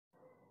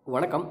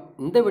வணக்கம்.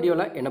 இந்த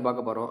வீடியோவில் என்ன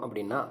பார்க்க போகிறோம்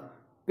அப்படின்னா,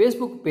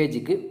 ஃபேஸ்புக்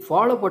பேஜுக்கு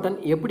ஃபாலோ பட்டன்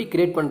எப்படி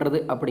கிரியேட் பண்ணுறது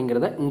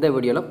அப்படிங்கிறத இந்த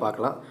வீடியோவில்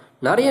பார்க்கலாம்.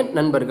 நிறைய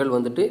நண்பர்கள்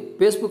வந்துட்டு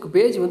ஃபேஸ்புக்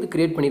பேஜ்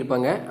கிரியேட்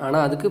பண்ணியிருப்பாங்க.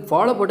 ஆனால் அதுக்கு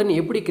ஃபாலோ பட்டன்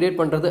எப்படி கிரியேட்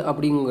பண்ணுறது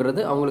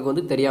அப்படிங்கிறது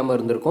அவங்களுக்கு தெரியாமல்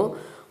இருந்திருக்கும்.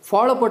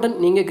 ஃபாலோ பட்டன்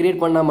நீங்கள்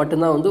கிரியேட் பண்ணால்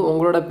மட்டும்தான்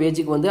உங்களோட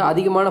பேஜுக்கு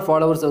அதிகமான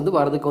ஃபாலோவர்ஸ்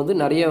வரதுக்கு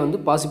நிறைய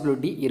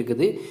பாசிபிலிட்டி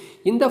இருக்குது.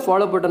 இந்த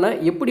ஃபாலோ பட்டனை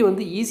எப்படி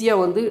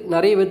ஈஸியாக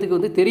நிறைய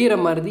பேத்துக்கு தெரிகிற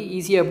மாதிரி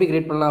ஈஸியாக எப்படி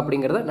கிரியேட் பண்ணலாம்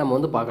அப்படிங்கிறத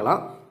நம்ம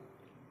பார்க்கலாம்.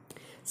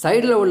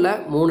 சைடில் உள்ள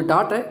 3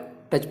 டாட்டை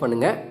டச்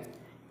பண்ணுங்கள்.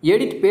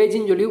 எடிட்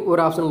பேஜின்னு சொல்லி ஒரு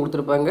ஆப்ஷன்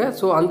கொடுத்துருப்பாங்க.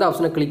 ஸோ அந்த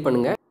ஆப்ஷனை கிளிக்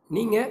பண்ணுங்கள்.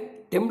 நீங்கள்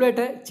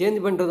டெம்ப்ளேட்டை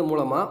சேஞ்ச் பண்ணுறது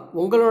மூலமாக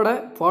உங்களோட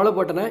ஃபாலோ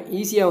பட்டனை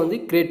ஈஸியாக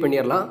கிரியேட்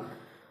பண்ணிடலாம்.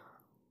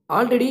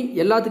 ஆல்ரெடி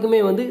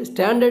எல்லாத்துக்குமே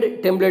ஸ்டாண்டர்ட்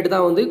டெம்ப்ளேட்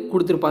தான்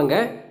கொடுத்துருப்பாங்க.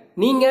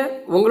 நீங்கள்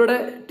உங்களோட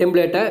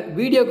டெம்ப்ளேட்டை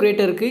வீடியோ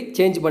கிரியேட்டருக்கு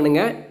சேஞ்ச்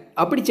பண்ணுங்கள்.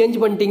 அப்படி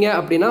சேஞ்ச் பண்ணிட்டீங்க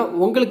அப்படின்னா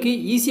உங்களுக்கு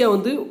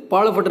ஈஸியாக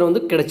ஃபாலோ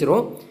பட்டன்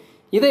கிடச்சிரும்.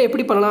 இதை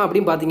எப்படி பண்ணலாம்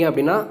அப்படின்னு பார்த்தீங்க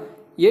அப்படின்னா,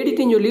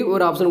 எடிட்டின்னு சொல்லி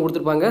ஒரு ஆப்ஷன்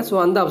கொடுத்துருப்பாங்க. ஸோ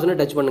அந்த ஆப்ஷனை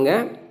டச்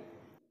பண்ணுங்கள்.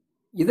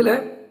 இதில்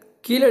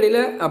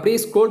கீழடியில் அப்படியே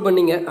ஸ்க்ரோல்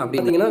பண்ணிங்க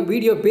அப்படின்னா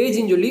வீடியோ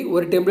பேஜின்னு சொல்லி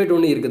ஒரு டெம்ப்ளேட்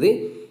ஒன்று இருக்குது.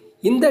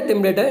 இந்த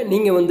டெம்ப்ளேட்டை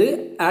நீங்கள்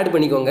ஆட்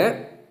பண்ணிக்கோங்க.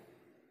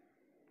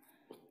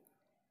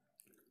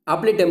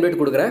 அப்ளை டெம்ப்ளேட்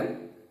கொடுக்குறேன்,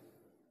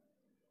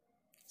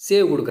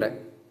 சேவ் கொடுக்குறேன்.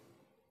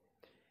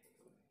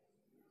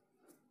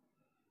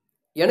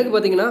 எனக்கு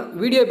பார்த்தீங்கன்னா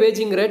வீடியோ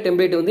பேஜுங்கிற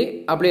டெம்ப்ளேட்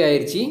அப்ளை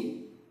ஆயிடுச்சு.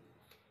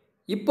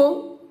 இப்போ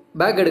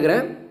பேக்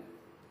எடுக்கிறேன்.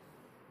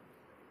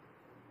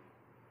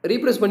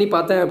 ரீப்ரெஸ் பண்ணி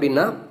பார்த்தேன்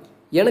அப்படின்னா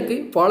எனக்கு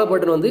ஃபாலோ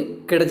பட்டன்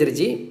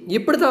கிடச்சிருச்சு.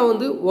 இப்படி தான்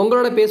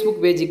உங்களோட ஃபேஸ்புக்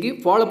பேஜுக்கு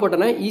ஃபாலோ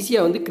பட்டனை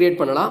ஈஸியாக கிரியேட்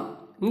பண்ணலாம்.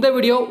 இந்த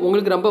வீடியோ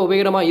உங்களுக்கு ரொம்ப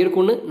உபயோகமாக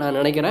இருக்கும்னு நான்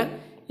நினைக்கிறேன்.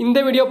 இந்த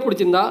வீடியோ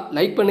பிடிச்சிருந்தா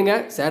லைக்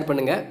பண்ணுங்கள், ஷேர்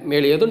பண்ணுங்கள்.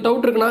 மேலே எதுவும்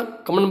டவுட் இருக்குன்னா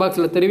கமெண்ட்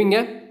பாக்ஸில் தெரிவிங்க.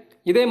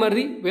 இதே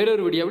மாதிரி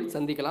வேறொரு வீடியோவில்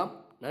சந்திக்கலாம்.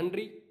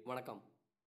 நன்றி, வணக்கம்.